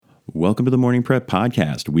Welcome to the Morning Prep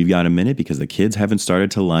Podcast. We've got a minute because the kids haven't started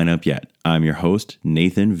to line up yet. I'm your host,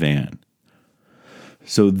 Nathan Van.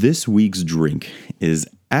 So this week's drink is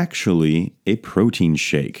actually a protein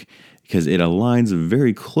shake because it aligns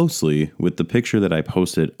very closely with the picture that I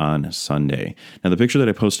posted on Sunday. Now, the picture that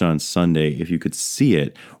I posted on Sunday, if you could see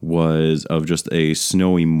it, was of just a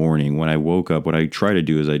snowy morning. When I woke up, what I try to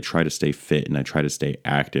do is I try to stay fit and I try to stay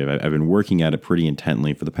active. I've been working at it pretty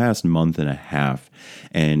intently for the past month and a half,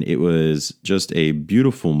 and it was just a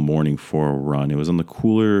beautiful morning for a run. It was on the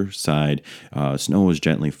cooler side. Snow was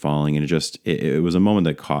gently falling, and it was a moment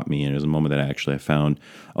that caught me, and it was a moment that I found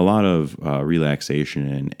a lot of relaxation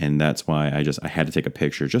in, and that's why I had to take a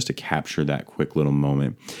picture just to capture that quick little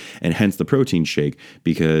moment, and hence the protein shake,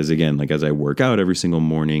 because again, like as I work out every single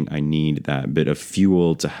morning, I need that bit of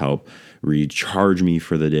fuel to help recharge me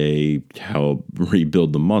for the day, to help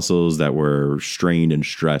rebuild the muscles that were strained and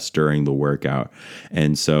stressed during the workout.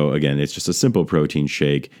 And so again, it's just a simple protein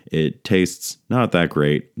shake. It tastes not that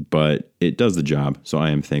great, but it does the job, so I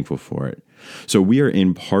am thankful for it. So we are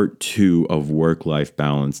in part 2 of work-life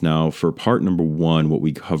balance. Now, for part number 1, what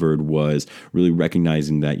we covered was really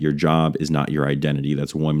recognizing that your job is not your identity.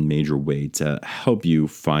 That's one major way to help you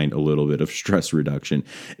find a little bit of stress reduction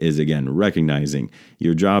is, again, recognizing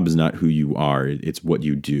your job is not who you are. It's what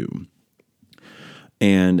you do.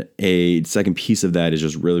 And a second piece of that is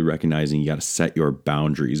just really recognizing you got to set your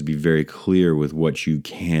boundaries, be very clear with what you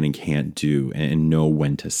can and can't do, and know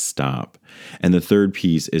when to stop. And the third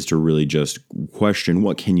piece is to really just question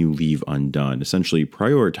what can you leave undone, essentially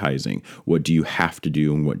prioritizing what do you have to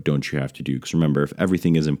do and what don't you have to do. Because remember, if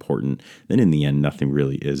everything is important, then in the end, nothing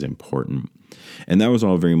really is important. And that was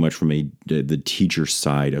all very much from the teacher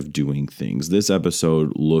side of doing things. This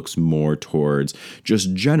episode looks more towards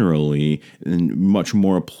just generally and much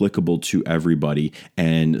more applicable to everybody.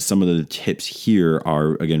 And some of the tips here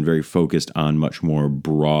are, again, very focused on much more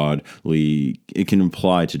broadly. It can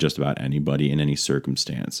apply to just about anybody in any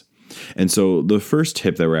circumstance. And so the first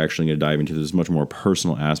tip that we're actually going to dive into, this much more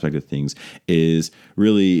personal aspect of things, is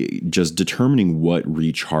really just determining what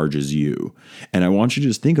recharges you. And I want you to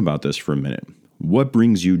just think about this for a minute. What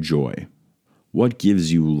brings you joy? What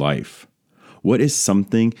gives you life? What is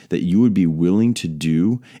something that you would be willing to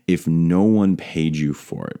do if no one paid you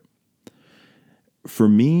for it? For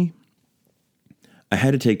me, I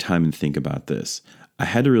had to take time and think about this. I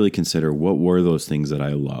had to really consider what were those things that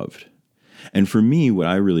I loved. And for me, what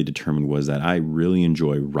I really determined was that I really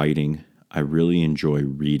enjoy writing, I really enjoy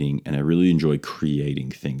reading, and I really enjoy creating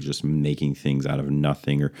things, just making things out of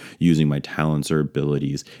nothing or using my talents or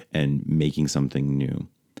abilities and making something new.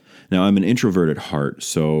 Now, I'm an introvert at heart,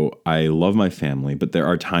 so I love my family, but there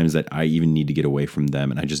are times that I even need to get away from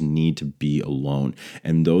them and I just need to be alone.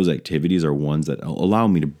 And those activities are ones that allow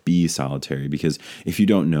me to be solitary, because if you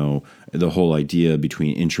don't know, the whole idea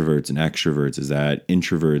between introverts and extroverts is that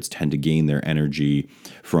introverts tend to gain their energy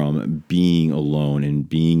from being alone and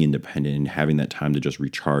being independent and having that time to just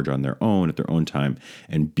recharge on their own at their own time,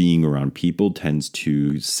 and being around people tends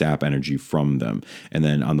to sap energy from them. And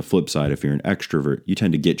then on the flip side, if you're an extrovert, you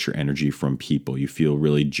tend to get your energy from people. You feel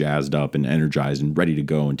really jazzed up and energized and ready to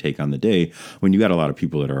go and take on the day when you got a lot of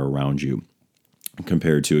people that are around you.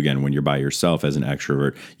 Compared to, again, when you're by yourself as an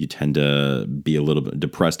extrovert, you tend to be a little bit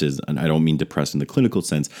depressed, and I don't mean depressed in the clinical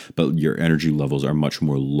sense, but your energy levels are much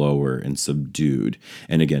more lower and subdued.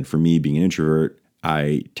 And again, for me, being an introvert,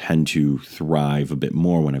 I tend to thrive a bit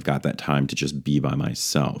more when I've got that time to just be by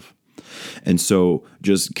myself. And so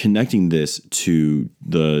just connecting this to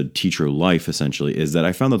the teacher life essentially is that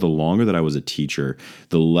I found that the longer that I was a teacher,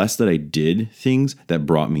 the less that I did things that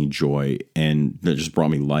brought me joy and that just brought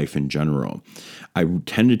me life in general. I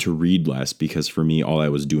tended to read less because for me, all I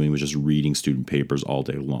was doing was just reading student papers all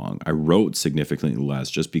day long. I wrote significantly less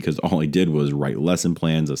just because all I did was write lesson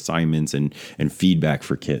plans, assignments, and feedback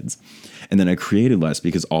for kids. And then I created less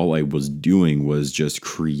because all I was doing was just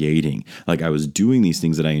creating. Like I was doing these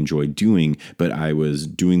things that I enjoyed doing, but I was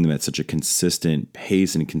doing them at such a consistent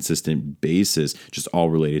pace and a consistent basis, just all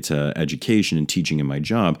related to education and teaching in my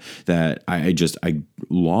job, that I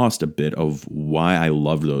lost a bit of why I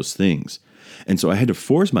loved those things. And so I had to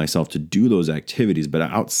force myself to do those activities, but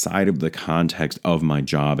outside of the context of my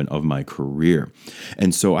job and of my career.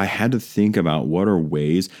 And so I had to think about what are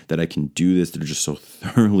ways that I can do this that are just so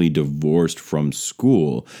thoroughly divorced from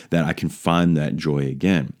school that I can find that joy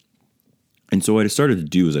again. And so what I started to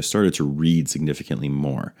do is I started to read significantly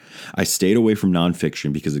more. I stayed away from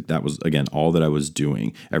nonfiction because that was, again, all that I was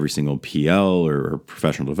doing. Every single PL or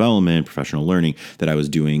professional development, professional learning that I was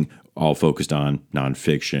doing all focused on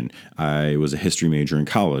nonfiction. I was a history major in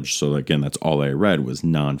college, so again, that's all I read was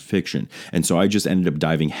nonfiction. And so I just ended up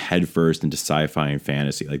diving headfirst into sci-fi and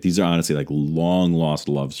fantasy. Like these are honestly like long lost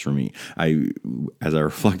loves for me. As I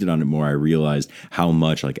reflected on it more, I realized how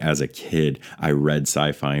much like as a kid I read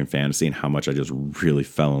sci-fi and fantasy and how much I just really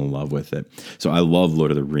fell in love with it. So I love Lord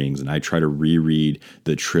of the Rings, and I try to reread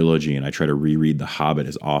the trilogy and I try to reread The Hobbit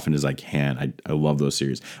as often as I can. I love those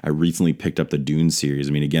series. I recently picked up the Dune series.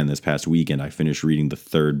 I mean, again, this past weekend I finished reading the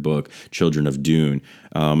third book, Children of Dune.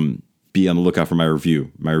 Be on the lookout for my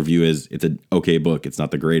review. My review is it's an okay book. It's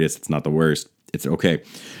not the greatest. It's not the worst. It's okay.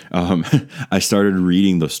 I started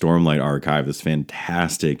reading the Stormlight Archive, this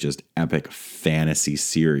fantastic, just epic fantasy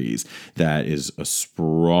series that is a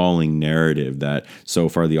sprawling narrative that so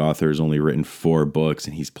far the author has only written 4 books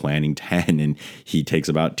and he's planning 10, and he takes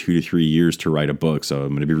about 2 to 3 years to write a book. So I'm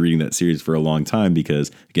going to be reading that series for a long time because,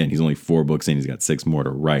 again, he's only 4 books in. He's got 6 more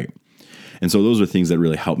to write. And so those are things that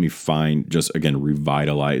really helped me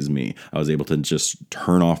revitalize me. I was able to just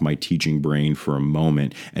turn off my teaching brain for a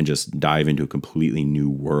moment and just dive into a completely new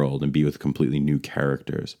world and be with completely new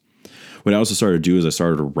characters. What I also started to do is I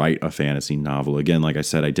started to write a fantasy novel. Again, like I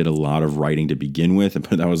said, I did a lot of writing to begin with,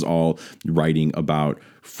 but that was all writing about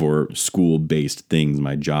for school-based things,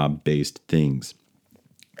 my job-based things.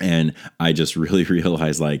 And I just really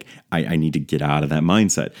realized like I need to get out of that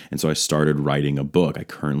mindset. And so I started writing a book. I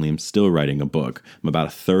currently am still writing a book. I'm about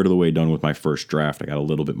a third of the way done with my first draft. I got a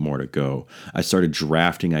little bit more to go. I started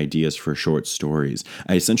drafting ideas for short stories.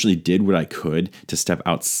 I essentially did what I could to step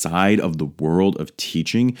outside of the world of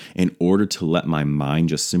teaching in order to let my mind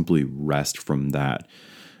just simply rest from that.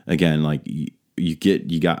 Again, like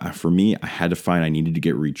for me, I had to find I needed to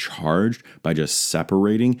get recharged by just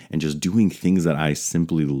separating and just doing things that I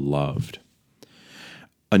simply loved.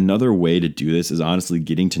 Another way to do this is honestly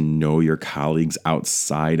getting to know your colleagues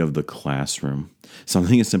outside of the classroom.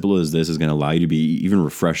 Something as simple as this is going to allow you to be even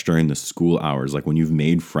refreshed during the school hours. Like when you've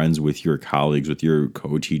made friends with your colleagues, with your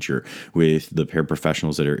co-teacher, with the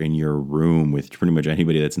paraprofessionals that are in your room, with pretty much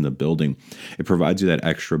anybody that's in the building, it provides you that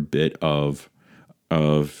extra bit of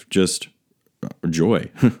just joy.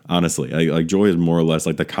 Honestly, like joy is more or less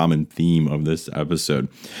like the common theme of this episode,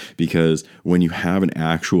 because when you have an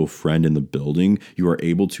actual friend in the building, you are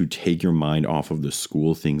able to take your mind off of the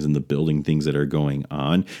school things and the building things that are going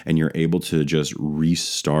on, and you're able to just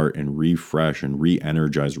restart and refresh and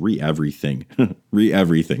re-energize, re-everything,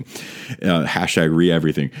 re-everything, hashtag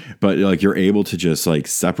re-everything. But like you're able to just like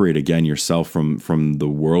separate again yourself from the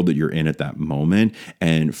world that you're in at that moment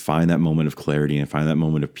and find that moment of clarity and find that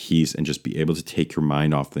moment of peace and just be able to take your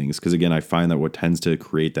mind off things. Because again, I find that what tends to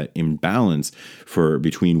create that imbalance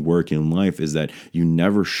between work and life is that you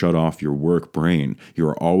never shut off your work brain.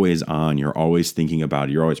 You're always on, you're always thinking about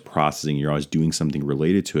it, you're always processing, you're always doing something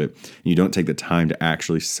related to it, and you don't take the time to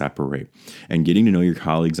actually separate. And getting to know your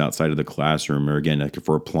colleagues outside of the classroom, or again, like if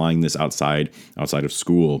we're applying this outside of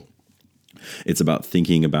school, it's about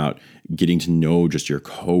thinking about getting to know just your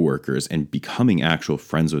coworkers and becoming actual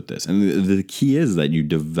friends with this. And the key is that you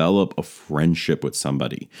develop a friendship with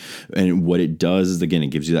somebody. And what it does is, again, it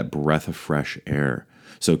gives you that breath of fresh air.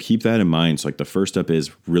 So keep that in mind. So like the first step is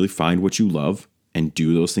really find what you love and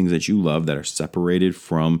do those things that you love that are separated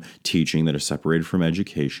from teaching, that are separated from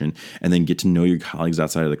education, and then get to know your colleagues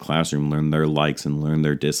outside of the classroom, learn their likes and learn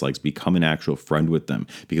their dislikes, become an actual friend with them,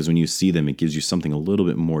 because when you see them, it gives you something a little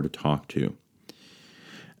bit more to talk to.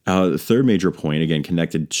 The third major point, again,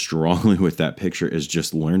 connected strongly with that picture, is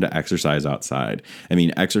just learn to exercise outside. I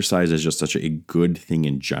mean, exercise is just such a good thing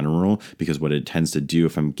in general, because what it tends to do,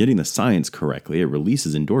 if I'm getting the science correctly, it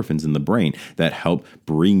releases endorphins in the brain that help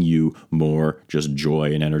bring you more just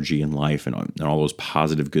joy and energy in life and all those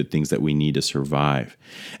positive good things that we need to survive.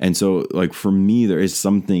 And so, like, for me, there is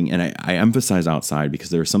something, and I emphasize outside because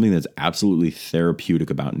there is something that's absolutely therapeutic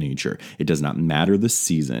about nature. It does not matter the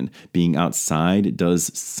season. Being outside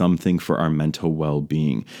does something for our mental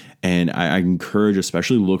well-being. And I encourage,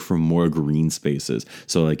 especially look for more green spaces.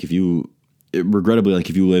 So like if you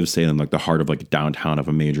live, say, in like the heart of like downtown of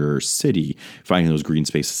a major city, finding those green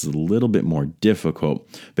spaces is a little bit more difficult.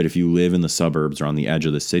 But if you live in the suburbs or on the edge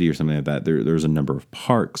of the city or something like that, there's a number of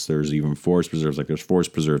parks. There's even forest preserves. Like there's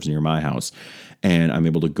forest preserves near my house, and I'm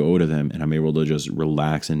able to go to them and I'm able to just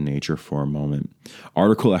relax in nature for a moment.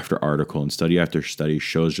 Article after article and study after study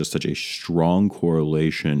shows just such a strong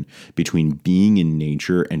correlation between being in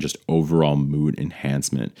nature and just overall mood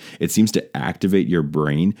enhancement. It seems to activate your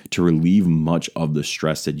brain to relieve much of the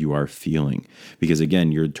stress that you are feeling, because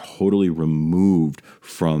again, you're totally removed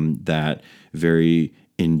from that very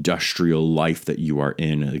industrial life that you are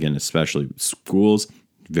in. Again, especially schools,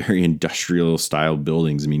 very industrial style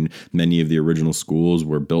buildings. I mean, many of the original schools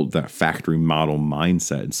were built that factory model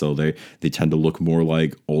mindset. And so they tend to look more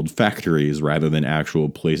like old factories rather than actual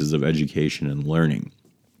places of education and learning.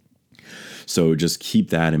 So just keep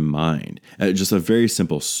that in mind. Just a very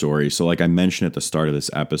simple story. So like I mentioned at the start of this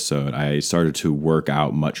episode, I started to work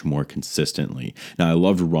out much more consistently. Now, I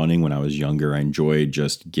loved running when I was younger. I enjoyed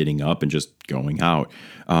just getting up and just going out.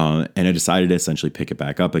 And I decided to essentially pick it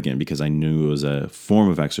back up again because I knew it was a form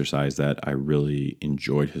of exercise that I really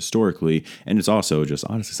enjoyed historically. And it's also just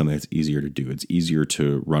honestly something that's easier to do. It's easier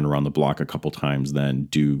to run around the block a couple times than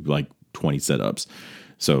do like 20 sit-ups.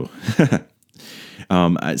 So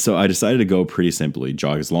So I decided to go pretty simply,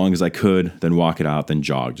 jog as long as I could, then walk it out, then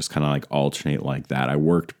jog, just kind of like alternate like that. I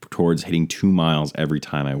worked towards hitting 2 miles every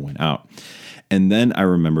time I went out. And then I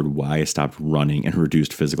remembered why I stopped running and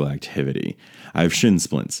reduced physical activity. I have shin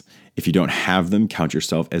splints. If you don't have them, count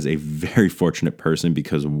yourself as a very fortunate person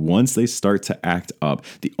because once they start to act up,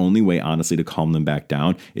 the only way honestly to calm them back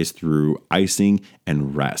down is through icing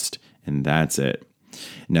and rest. And that's it.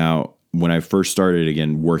 Now, when I first started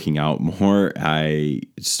again working out more, I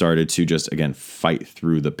started to just again fight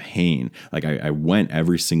through the pain. Like I went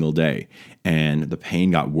every single day and the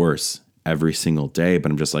pain got worse every single day.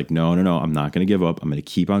 But I'm just like, no, I'm not going to give up. I'm going to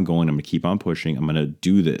keep on going. I'm going to keep on pushing. I'm going to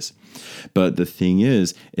do this. But the thing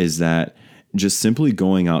is that just simply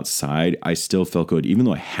going outside, I still felt good, even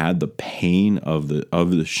though I had the pain of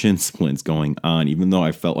the shin splints going on, even though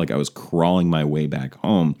I felt like I was crawling my way back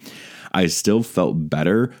home. I still felt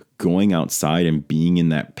better going outside and being in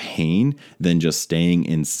that pain than just staying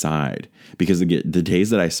inside. Because again, the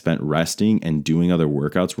days that I spent resting and doing other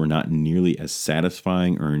workouts were not nearly as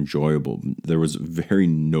satisfying or enjoyable. There was a very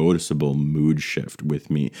noticeable mood shift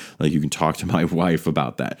with me. Like you can talk to my wife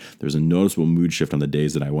about that. There's a noticeable mood shift on the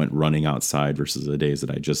days that I went running outside versus the days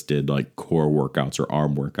that I just did like core workouts or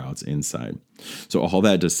arm workouts inside. So all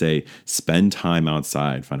that to say, spend time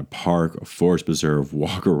outside, find a park, a forest preserve,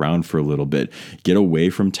 walk around for a little bit, get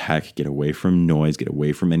away from tech, get away from noise, get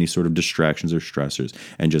away from any sort of distractions or stressors,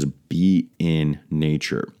 and just be in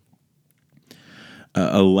nature.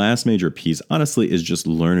 A last major piece, honestly, is just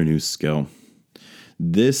learn a new skill.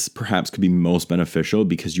 This perhaps could be most beneficial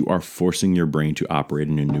because you are forcing your brain to operate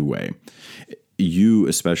in a new way. You,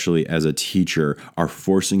 especially as a teacher, are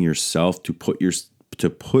forcing yourself to put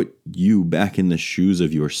you back in the shoes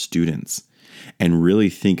of your students and really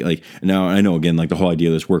think like, now I know again, like the whole idea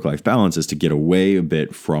of this work-life balance is to get away a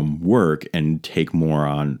bit from work and take more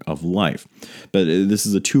on of life. But this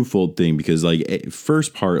is a twofold thing because like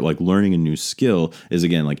first part, like learning a new skill is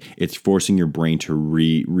again, like it's forcing your brain to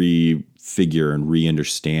refigure and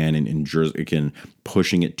re-understand and again,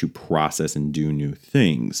 pushing it to process and do new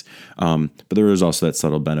things. But there is also that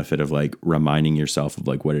subtle benefit of like reminding yourself of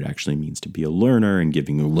like what it actually means to be a learner and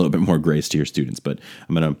giving a little bit more grace to your students. But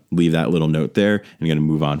I'm going to leave that little note there and I'm going to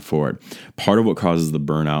move on forward. Part of what causes the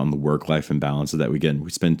burnout and the work-life imbalance is that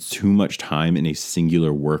we spend too much time in a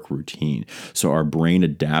singular work routine. So our brain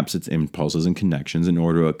adapts its impulses and connections in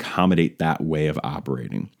order to accommodate that way of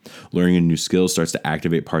operating. Learning a new skill starts to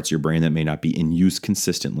activate parts of your brain that may not be in use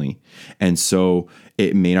consistently. And so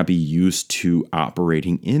it may not be used to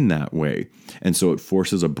operating in that way. And so it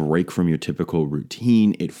forces a break from your typical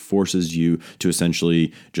routine. It forces you to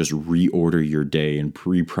essentially just reorder your day and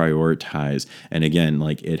pre-prioritize. And again,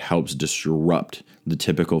 like it helps disrupt the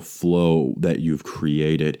typical flow that you've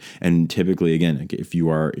created. And typically, again, if you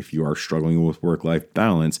are struggling with work-life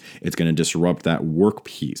balance, it's going to disrupt that work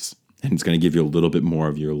piece and it's going to give you a little bit more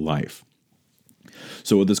of your life.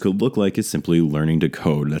 So what this could look like is simply learning to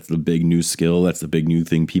code. That's the big new skill. That's the big new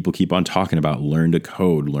thing people keep on talking about. Learn to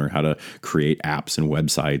code, learn how to create apps and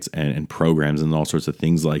websites and programs and all sorts of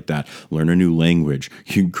things like that. Learn a new language.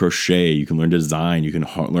 You can crochet. You can learn design. You can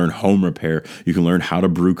learn home repair. You can learn how to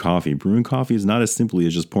brew coffee. Brewing coffee is not as simply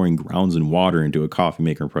as just pouring grounds and water into a coffee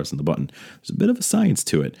maker and pressing the button. There's a bit of a science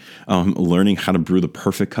to it. Learning how to brew the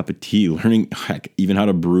perfect cup of tea. Learning even how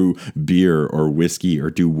to brew beer or whiskey or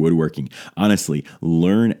do woodworking. Honestly,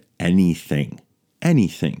 learn anything, and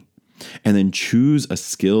then choose a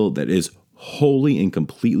skill that is wholly and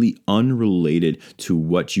completely unrelated to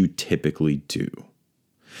what you typically do.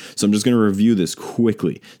 So I'm just going to review this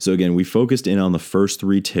quickly. So again, we focused in on the first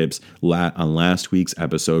 3 tips on last week's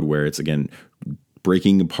episode where it's again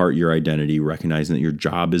breaking apart your identity, recognizing that your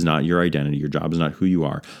job is not your identity, your job is not who you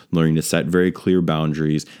are, learning to set very clear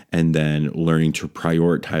boundaries, and then learning to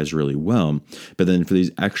prioritize really well. But then for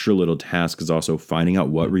these extra little tasks is also finding out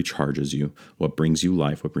what recharges you, what brings you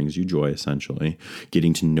life, what brings you joy, essentially,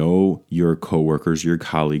 getting to know your coworkers, your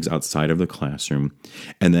colleagues outside of the classroom,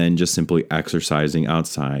 and then just simply exercising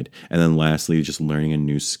outside. And then lastly, just learning a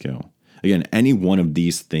new skill. Again, any one of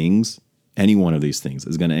these things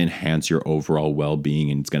is going to enhance your overall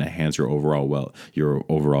well-being, and it's going to enhance your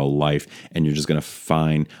overall life, and you're just going to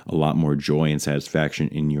find a lot more joy and satisfaction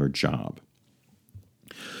in your job.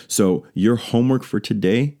 So your homework for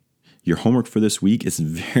today, your homework for this week is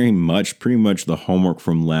pretty much the homework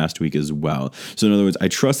from last week as well. So in other words, I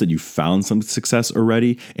trust that you found some success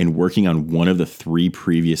already in working on one of the 3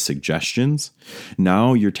 previous suggestions.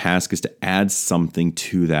 Now your task is to add something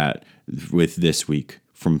to that with this week.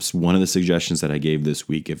 From one of the suggestions that I gave this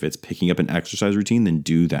week. If it's picking up an exercise routine, then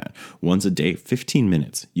do that once a day, 15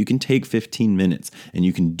 minutes. You can take 15 minutes and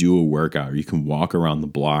you can do a workout, or you can walk around the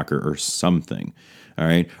block or something. All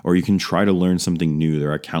right. Or you can try to learn something new.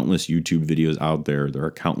 There are countless YouTube videos out there. There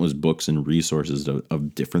are countless books and resources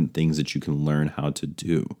of different things that you can learn how to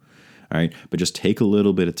do. All right. But just take a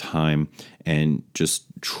little bit of time and just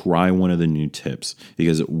try one of the new tips,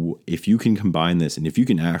 because if you can combine this, and if you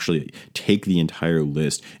can actually take the entire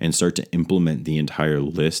list and start to implement the entire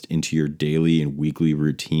list into your daily and weekly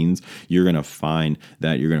routines, you're going to find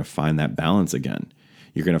that balance again.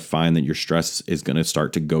 You're going to find that your stress is going to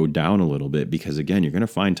start to go down a little bit, because again, you're going to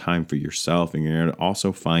find time for yourself, and you're going to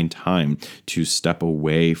also find time to step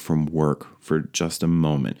away from work for just a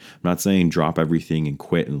moment. I'm not saying drop everything and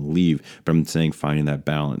quit and leave, but I'm saying finding that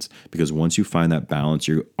balance, because once you find that balance,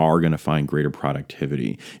 you are going to find greater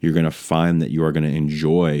productivity. You're going to find that you are going to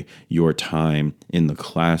enjoy your time in the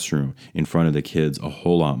classroom in front of the kids a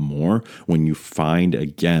whole lot more when you find,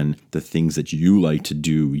 again, the things that you like to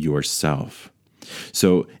do yourself.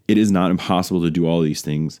 So it is not impossible to do all these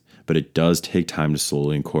things, but it does take time to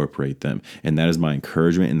slowly incorporate them. And that is my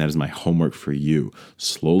encouragement, and that is my homework for you.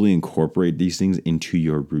 Slowly incorporate these things into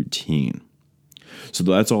your routine. So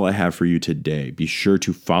that's all I have for you today. Be sure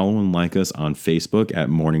to follow and like us on Facebook at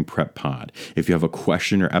Morning Prep Pod. If you have a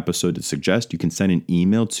question or episode to suggest, you can send an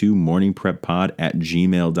email to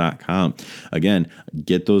morningpreppod@gmail.com. Again,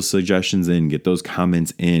 get those suggestions in, get those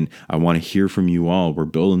comments in. I want to hear from you all. We're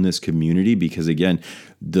building this community because, again,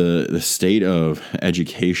 the state of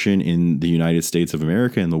education in the United States of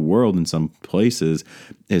America and the world in some places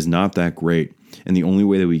is not that great. And the only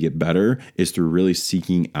way that we get better is through really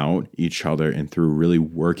seeking out each other and through really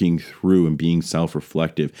working through and being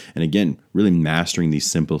self-reflective. And again, really mastering these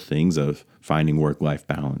simple things of finding work-life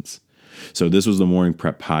balance. So this was the Morning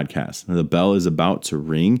Prep Podcast. The bell is about to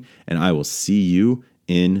ring, and I will see you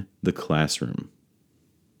in the classroom.